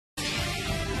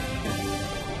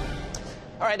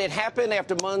All right, it happened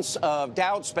after months of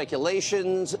doubt,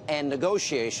 speculations, and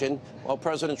negotiation. While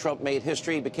President Trump made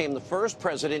history, he became the first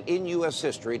president in U.S.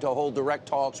 history to hold direct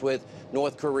talks with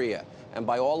North Korea. And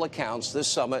by all accounts, this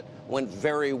summit went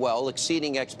very well,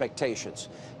 exceeding expectations.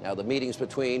 Now, the meetings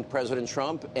between President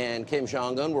Trump and Kim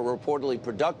Jong-un were reportedly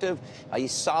productive, a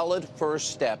solid first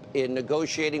step in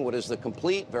negotiating what is the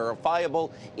complete,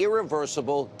 verifiable,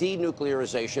 irreversible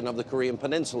denuclearization of the Korean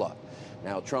Peninsula.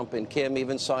 Now, Trump and Kim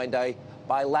even signed a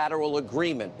bilateral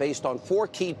agreement based on 4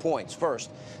 key points.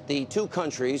 First, the two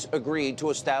countries agreed to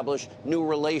establish new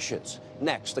relations.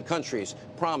 Next, the countries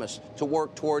promised to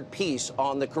work toward peace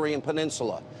on the Korean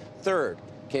Peninsula. Third,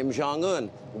 Kim Jong-un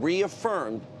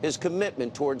reaffirmed his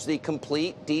commitment towards the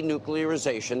complete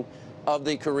denuclearization of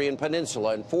the Korean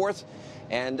Peninsula. And fourth,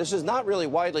 and this is not really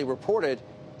widely reported,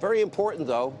 very important,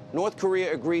 though, North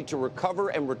Korea agreed to recover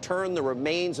and return the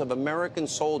remains of American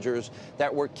soldiers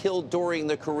that were killed during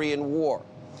the Korean War.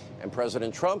 And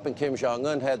President Trump and Kim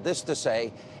Jong-un had this to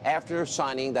say after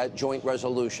signing that joint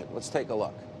resolution. Let's take a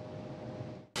look.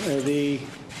 The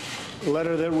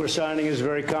letter that we're signing is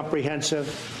very comprehensive,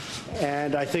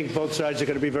 and I think both sides are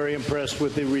going to be very impressed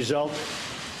with the result.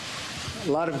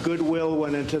 A lot of goodwill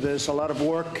went into this, a lot of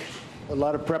work, a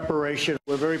lot of preparation.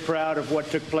 We're very proud of what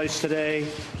took place today.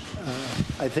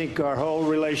 I think our whole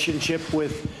relationship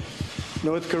with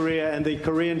North Korea and the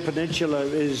Korean Peninsula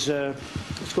is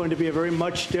it's going to be a very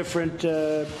much different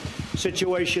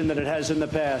situation than it has in the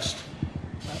past.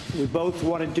 We both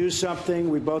want to do something.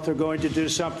 We both are going to do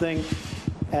something.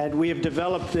 And we have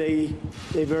developed a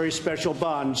very special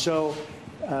bond. So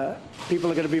people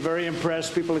are going to be very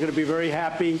impressed. People are going to be very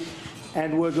happy.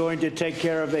 And we're going to take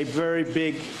care of a very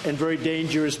big and very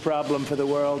dangerous problem for the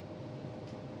world.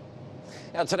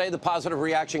 Now, today, the positive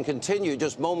reaction continued.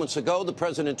 Just moments ago, the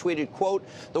president tweeted, quote,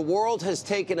 "The world has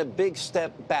taken a big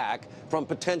step back from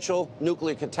potential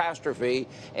nuclear catastrophe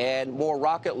and more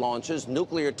rocket launches,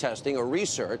 nuclear testing, or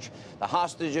research. The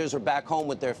hostages are back home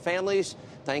with their families.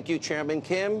 Thank you, Chairman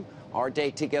Kim. Our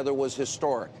day together was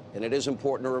historic." And it is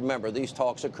important to remember these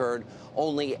talks occurred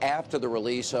only after the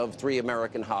release of 3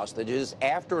 American hostages,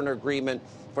 after an agreement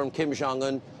from Kim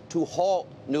Jong-un to halt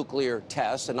nuclear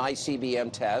tests and ICBM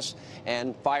tests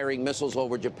and firing missiles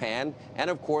over Japan, and,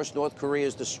 of course, North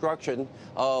Korea's destruction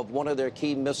of one of their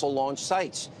key missile launch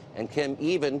sites. And Kim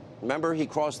even, remember, he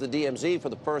crossed the DMZ for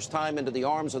the first time into the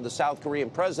arms of the South Korean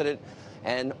president,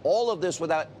 and all of this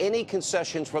without any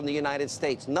concessions from the United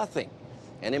States, nothing.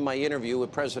 And in my interview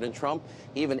with President Trump,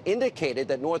 he even indicated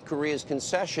that North Korea's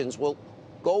concessions will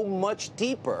go much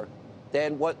deeper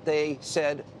than what they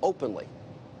said openly.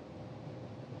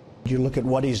 You look at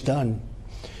what he's done.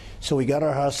 So we got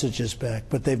our hostages back,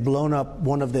 but they've blown up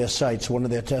one of their sites, one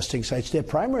of their testing sites, their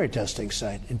primary testing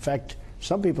site. In fact,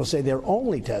 some people say their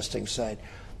only testing site.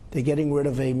 They're getting rid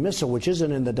of a missile, which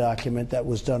isn't in the document that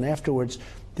was done afterwards.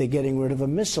 They're getting rid of a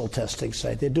missile testing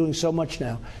site. They're doing so much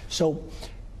now. So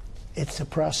it's a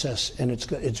process, and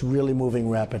it's really moving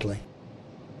rapidly.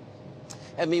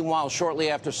 And meanwhile, shortly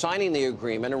after signing the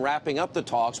agreement and wrapping up the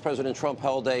talks, President Trump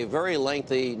held a very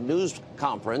lengthy news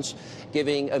conference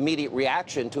giving immediate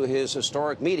reaction to his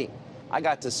historic meeting. I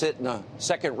got to sit in the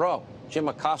second row. Jim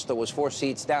Acosta was 4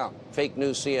 seats down. Fake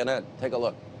news CNN. Take a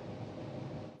look.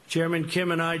 Chairman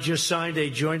Kim and I just signed a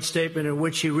joint statement in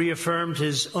which he reaffirmed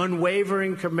his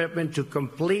unwavering commitment to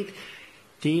complete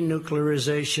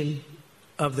denuclearization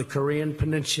of the Korean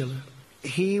Peninsula.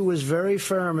 He was very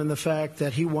firm in the fact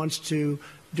that he wants to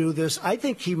do this. I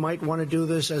think he might want to do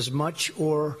this as much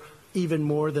or even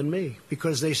more than me,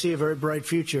 because they see a very bright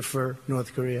future for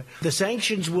North Korea. The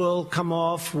sanctions will come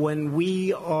off when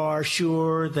we are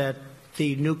sure that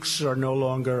the nukes are no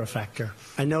longer a factor.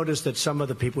 I noticed that some of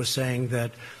the people were saying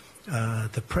that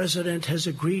the president has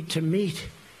agreed to meet.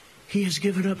 He has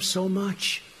given up so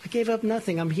much. I gave up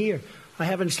nothing. I'm here. I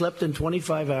haven't slept in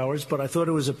 25 hours, but I thought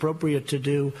it was appropriate to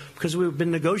do because we've been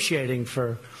negotiating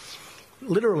for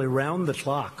literally round the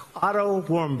clock. Otto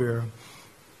Warmbier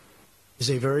is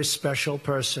a very special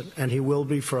person, and he will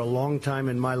be for a long time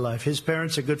in my life. His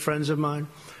parents are good friends of mine.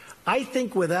 I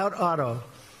think without Otto,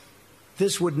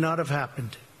 this would not have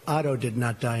happened. Otto did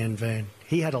not die in vain.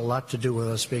 He had a lot to do with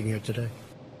us being here today.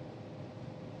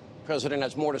 The president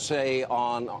has more to say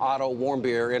on Otto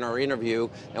Warmbier in our interview.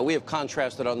 Now, we have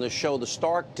contrasted on this show the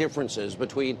stark differences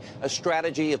between a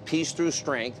strategy of peace through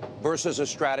strength versus a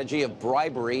strategy of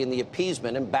bribery and the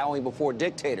appeasement and bowing before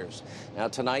dictators. Now,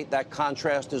 tonight, that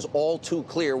contrast is all too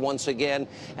clear once again,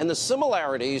 and the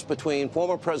similarities between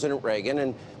former President Reagan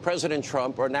and President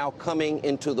Trump are now coming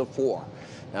into the fore.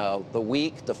 The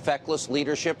weak, the feckless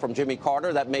leadership from Jimmy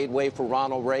Carter that made way for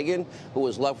Ronald Reagan, who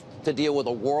was left to deal with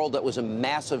a world that was in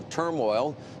massive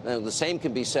turmoil. The same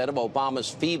can be said of Obama's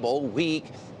feeble, weak,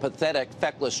 pathetic,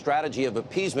 feckless strategy of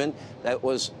appeasement that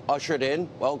was ushered in,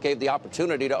 well, gave the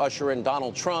opportunity to usher in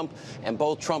Donald Trump. And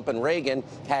both Trump and Reagan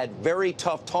had very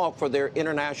tough talk for their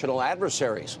international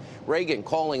adversaries. Reagan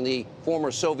calling the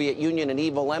former Soviet Union an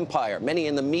evil empire. Many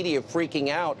in the media freaking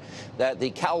out that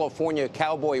the California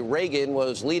cowboy Reagan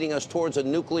was leading us towards a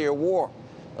nuclear war.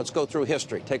 Let's go through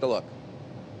history. Take a look.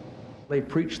 They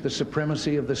preach the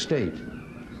supremacy of the state,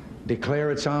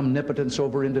 declare its omnipotence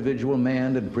over individual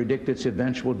man, and predict its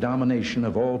eventual domination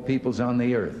of all peoples on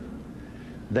the earth.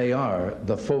 They are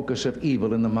the focus of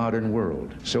evil in the modern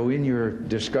world. So in your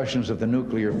discussions of the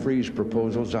nuclear freeze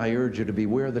proposals, I urge you to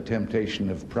beware the temptation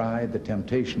of pride, the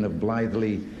temptation of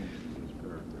blithely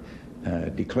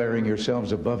declaring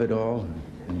yourselves above it all,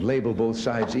 and label both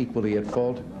sides equally at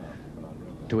fault,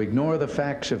 to ignore the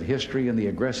facts of history and the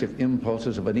aggressive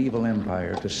impulses of an evil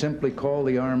empire, to simply call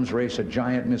the arms race a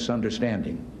giant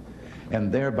misunderstanding,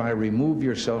 and thereby remove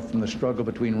yourself from the struggle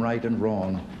between right and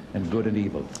wrong and good and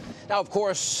evil. Now, of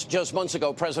course, just months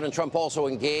ago, President Trump also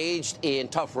engaged in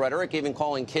tough rhetoric, even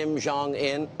calling Kim Jong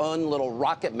un little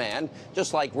rocket man.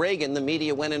 Just like Reagan, the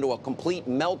media went into a complete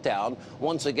meltdown,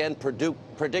 once again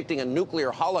predicting a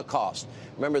nuclear holocaust.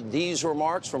 Remember these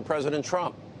remarks from President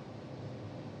Trump.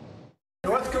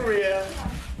 North Korea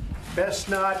best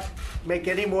not make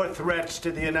any more threats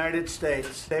to the United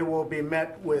States. They will be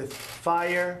met with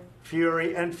fire,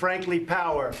 fury, and frankly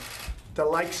power, the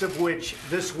likes of which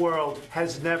this world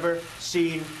has never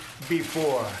seen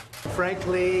before.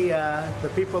 Frankly,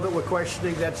 the people that were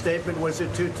questioning that statement, was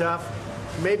it too tough?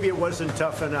 Maybe it wasn't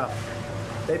tough enough.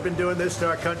 They've been doing this to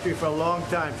our country for a long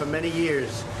time, for many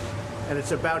years. And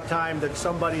it's about time that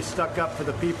somebody stuck up for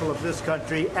the people of this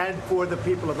country and for the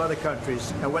people of other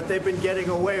countries. And what they've been getting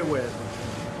away with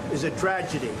is a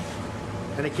tragedy,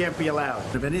 and it can't be allowed.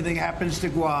 If anything happens to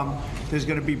Guam, there's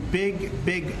going to be big,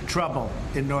 big trouble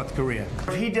in North Korea.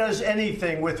 If he does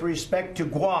anything with respect to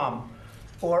Guam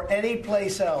or any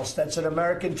place else that's an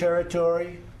American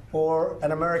territory or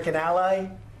an American ally,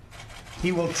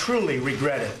 he will truly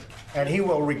regret it, and he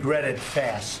will regret it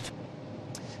fast.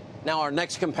 Now, our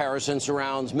next comparison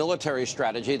surrounds military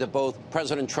strategy that both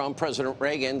President Trump, President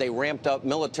Reagan, they ramped up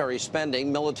military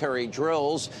spending, military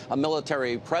drills, a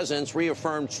military presence,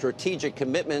 reaffirmed strategic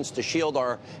commitments to shield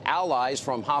our allies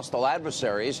from hostile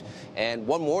adversaries. And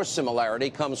one more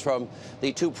similarity comes from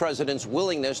the two presidents'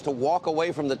 willingness to walk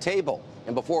away from the table.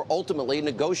 And before ultimately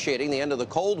negotiating the end of the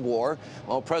Cold War,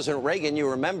 well, President Reagan, you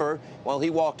remember, well, he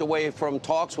walked away from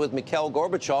talks with Mikhail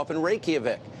Gorbachev in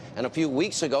Reykjavik. And a few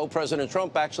weeks ago, President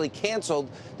Trump actually canceled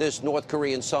this North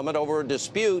Korean summit over a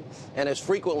dispute and has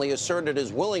frequently asserted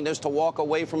his willingness to walk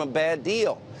away from a bad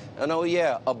deal. And oh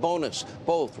yeah, a bonus.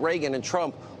 Both Reagan and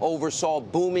Trump oversaw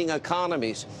booming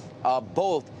economies,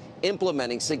 both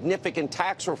implementing significant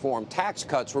tax reform, tax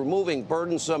cuts, removing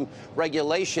burdensome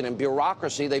regulation and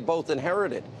bureaucracy they both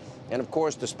inherited. And, of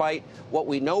course, despite what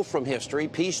we know from history,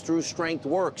 peace through strength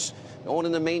works. No one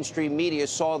in the mainstream media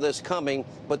saw this coming,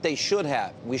 but they should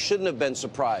have. We shouldn't have been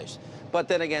surprised. But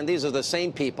then again, these are the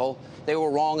same people. They were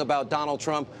wrong about Donald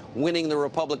Trump winning the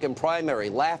Republican primary,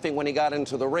 laughing when he got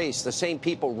into the race. The same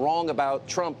people wrong about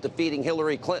Trump defeating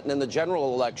Hillary Clinton in the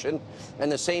general election,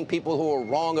 and the same people who were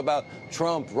wrong about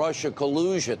Trump-Russia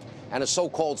collusion and a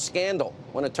so-called scandal,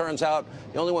 when it turns out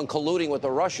the only one colluding with the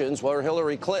Russians were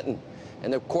Hillary Clinton.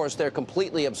 And, of course, they're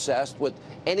completely obsessed with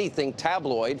anything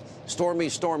tabloid, stormy,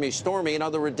 stormy, stormy, and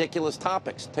other ridiculous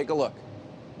topics. Take a look.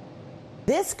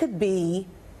 This could be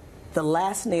the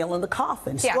last nail in the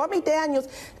coffin. Yeah. Stormy Daniels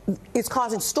is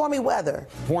causing stormy weather.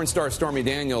 Porn star Stormy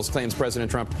Daniels claims President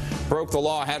Trump broke the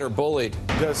law, had her bullied.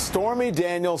 Does Stormy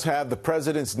Daniels have the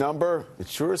president's number? It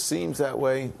sure seems that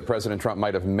way. President Trump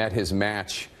might have met his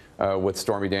match with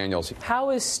Stormy Daniels. How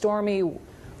is Stormy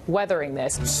weathering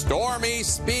this? Stormy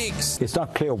speaks. It's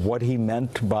not clear what he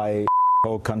meant by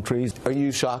whole countries. Are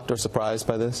you shocked or surprised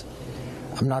by this?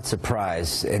 I'm not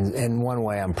surprised. In one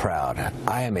way, I'm proud.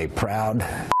 I am a proud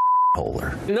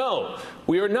holder. No,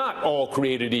 we are not all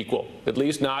created equal, at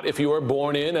least not if you are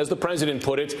born in, as the president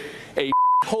put it, a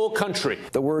whole country.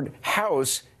 The word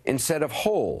house instead of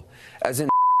whole, as in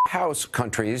house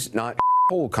countries, not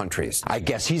whole countries. I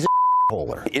guess he's a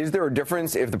holder. Is there a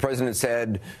difference if the president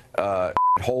said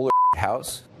whole or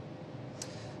house?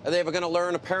 Are they ever going to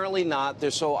learn? Apparently not.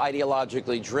 They're so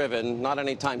ideologically driven. Not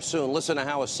anytime soon. Listen to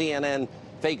how a CNN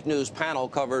fake news panel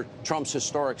covered Trump's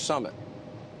historic summit.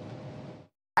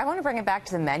 I want to bring it back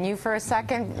to the menu for a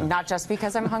second, not just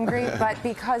because I'm hungry, but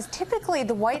because typically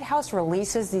the White House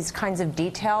releases these kinds of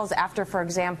details after, for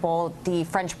example, the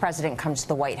French president comes to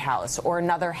the White House or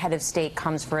another head of state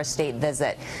comes for a state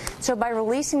visit. So by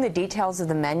releasing the details of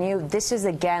the menu, this is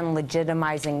again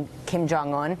legitimizing Kim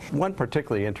Jong-un. One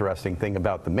particularly interesting thing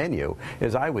about the menu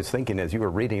is I was thinking as you were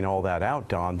reading all that out,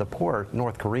 Don, the poor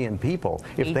North Korean people,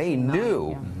 if they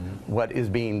knew what is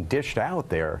being dished out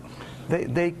there,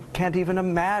 they can't even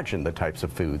imagine the types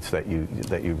of foods that you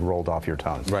rolled off your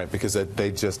tongue. Right, because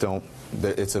they just don't.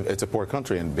 It's a poor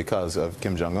country, and because of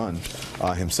Kim Jong-un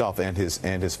himself and his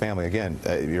family. Again,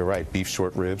 you're right. Beef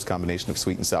short ribs, combination of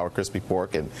sweet and sour crispy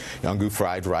pork, and Yangzu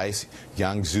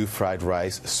fried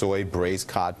rice, soy braised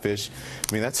codfish.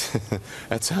 I mean,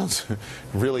 that sounds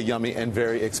really yummy and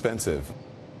very expensive.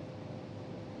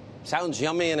 Sounds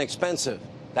yummy and expensive.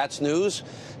 That's news.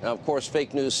 Now, of course,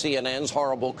 fake news, CNN's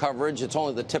horrible coverage. It's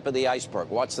only the tip of the iceberg.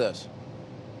 Watch this.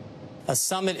 A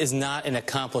summit is not an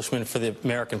accomplishment for the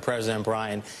American president,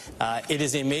 Brian. It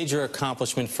is a major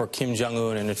accomplishment for Kim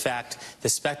Jong-un. And in fact, the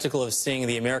spectacle of seeing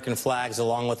the American flags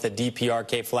along with the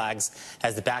DPRK flags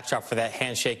as the backdrop for that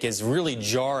handshake is really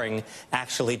jarring,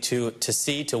 actually, to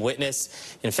see, to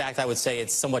witness. In fact, I would say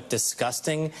it's somewhat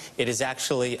disgusting. It is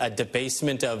actually a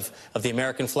debasement of the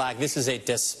American flag. This is a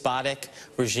despotic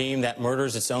regime that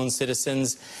murders its own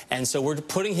citizens. And so we're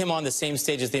putting him on the same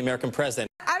stage as the American president.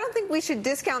 I don't think we should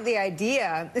discount the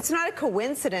idea. It's not a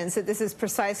coincidence that this is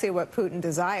precisely what Putin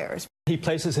desires. He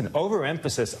places an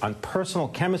overemphasis on personal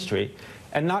chemistry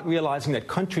and not realizing that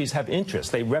countries have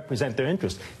interests. They represent their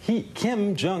interests.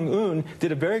 Kim Jong-un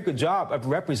did a very good job of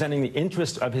representing the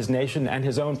interests of his nation and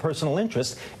his own personal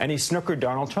interests, and he snookered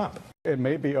Donald Trump. It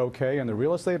may be okay in the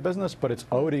real estate business, but it's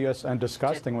odious and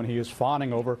disgusting when he is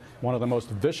fawning over one of the most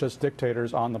vicious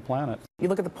dictators on the planet. You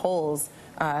look at the polls,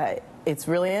 it's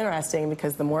really interesting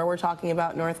because the more we're talking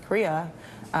about North Korea,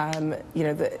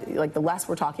 the less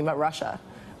we're talking about Russia,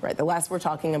 right? The less we're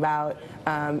talking about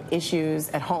issues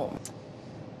at home.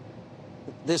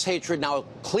 This hatred now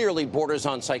clearly borders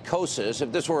on psychosis.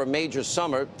 If this were a major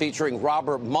summit featuring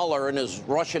Robert Mueller and his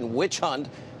Russian witch hunt,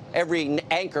 every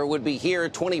anchor would be here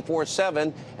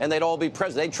 24/7, and they'd all be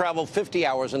present. They'd travel 50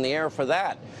 hours in the air for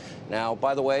that. Now,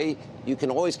 by the way, you can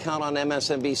always count on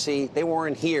MSNBC. They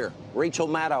weren't here. Rachel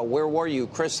Maddow, where were you?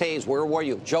 Chris Hayes, where were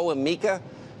you? Joe and Mika?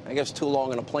 I guess too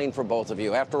long in a plane for both of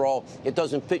you. After all, it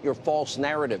doesn't fit your false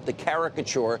narrative, the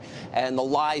caricature and the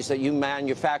lies that you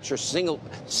manufacture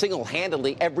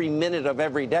single-handedly every minute of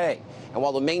every day. And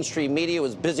while the mainstream media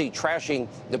was busy trashing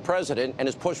the president and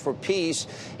his push for peace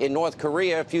in North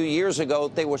Korea a few years ago,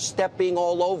 they were stepping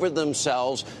all over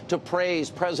themselves to praise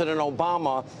President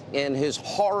Obama in his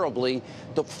horribly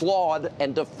flawed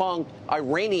and defunct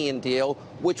Iranian deal,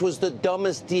 which was the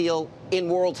dumbest deal in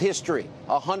world history.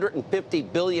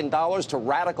 $150 billion to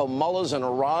radical mullahs in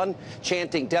Iran,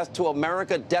 chanting death to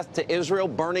America, death to Israel,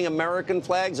 burning American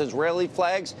flags, Israeli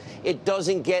flags. It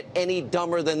doesn't get any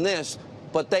dumber than this,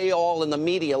 but they all in the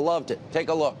media loved it. Take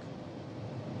a look.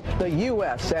 The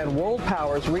U.S. and world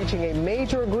powers reaching a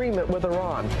major agreement with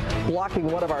Iran, blocking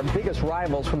one of our biggest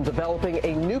rivals from developing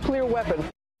a nuclear weapon.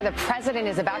 The president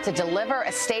is about to deliver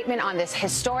a statement on this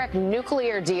historic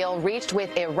nuclear deal reached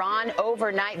with Iran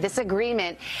overnight. This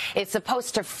agreement is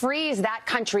supposed to freeze that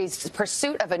country's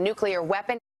pursuit of a nuclear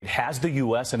weapon. Has the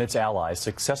U.S. and its allies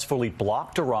successfully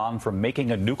blocked Iran from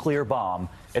making a nuclear bomb,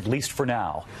 at least for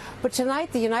now? But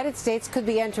tonight, the United States could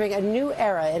be entering a new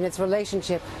era in its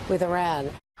relationship with Iran.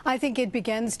 I think it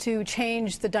begins to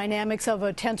change the dynamics of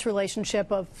a tense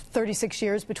relationship of 36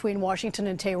 years between Washington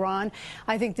and Tehran.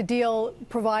 I think the deal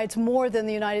provides more than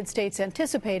the United States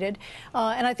anticipated,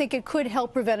 and I think it could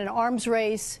help prevent an arms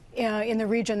race in the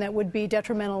region that would be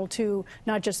detrimental to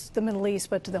not just the Middle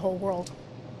East, but to the whole world.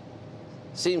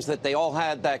 Seems that they all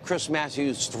had that Chris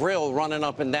Matthews thrill running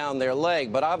up and down their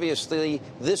leg, but obviously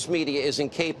this media is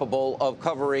incapable of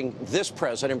covering this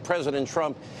president, President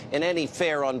Trump, in any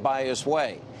fair, unbiased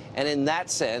way. And in that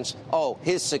sense,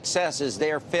 his success is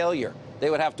their failure. They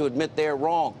would have to admit they're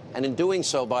wrong. And in doing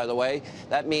so, by the way,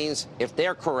 that means if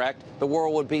they're correct, the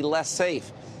world would be less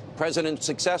safe. President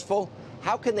successful?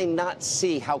 How can they not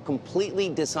see how completely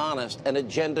dishonest and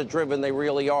agenda-driven they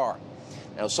really are?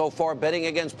 Now, so far, betting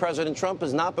against President Trump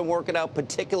has not been working out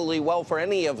particularly well for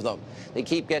any of them. They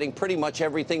keep getting pretty much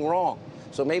everything wrong.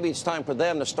 So maybe it's time for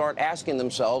them to start asking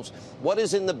themselves, what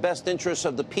is in the best interest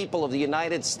of the people of the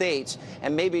United States?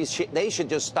 And maybe they should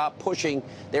just stop pushing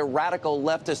their radical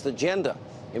leftist agenda.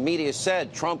 The media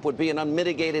said Trump would be an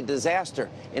unmitigated disaster.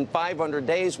 In 500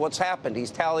 days, what's happened?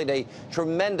 He's tallied a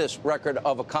tremendous record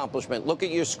of accomplishment. Look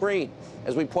at your screen.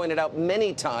 As we pointed out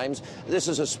many times, this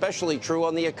is especially true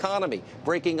on the economy,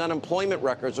 breaking unemployment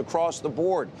records across the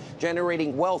board,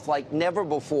 generating wealth like never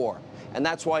before. And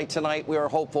that's why tonight we are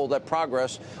hopeful that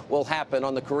progress will happen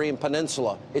on the Korean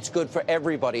Peninsula. It's good for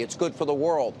everybody. It's good for the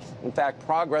world. In fact,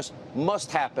 progress must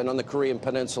happen on the Korean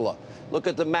Peninsula. Look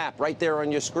at the map right there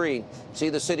on your screen. See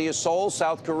the city of Seoul,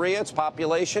 South Korea. Its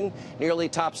population nearly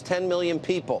tops 10 million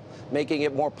people, making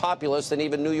it more populous than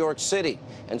even New York City.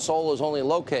 And Seoul is only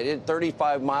located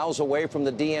 35 miles away from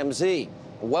the DMZ,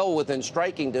 well within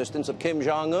striking distance of Kim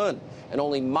Jong-un, and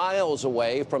only miles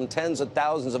away from tens of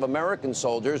thousands of American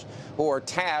soldiers who are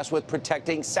tasked with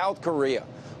protecting South Korea.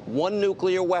 One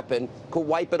nuclear weapon could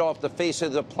wipe it off the face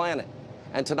of the planet.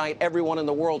 And tonight, everyone in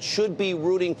the world should be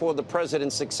rooting for the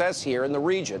president's success here in the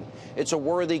region. It's a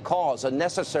worthy cause, a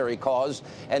necessary cause,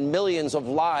 and millions of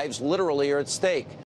lives literally are at stake.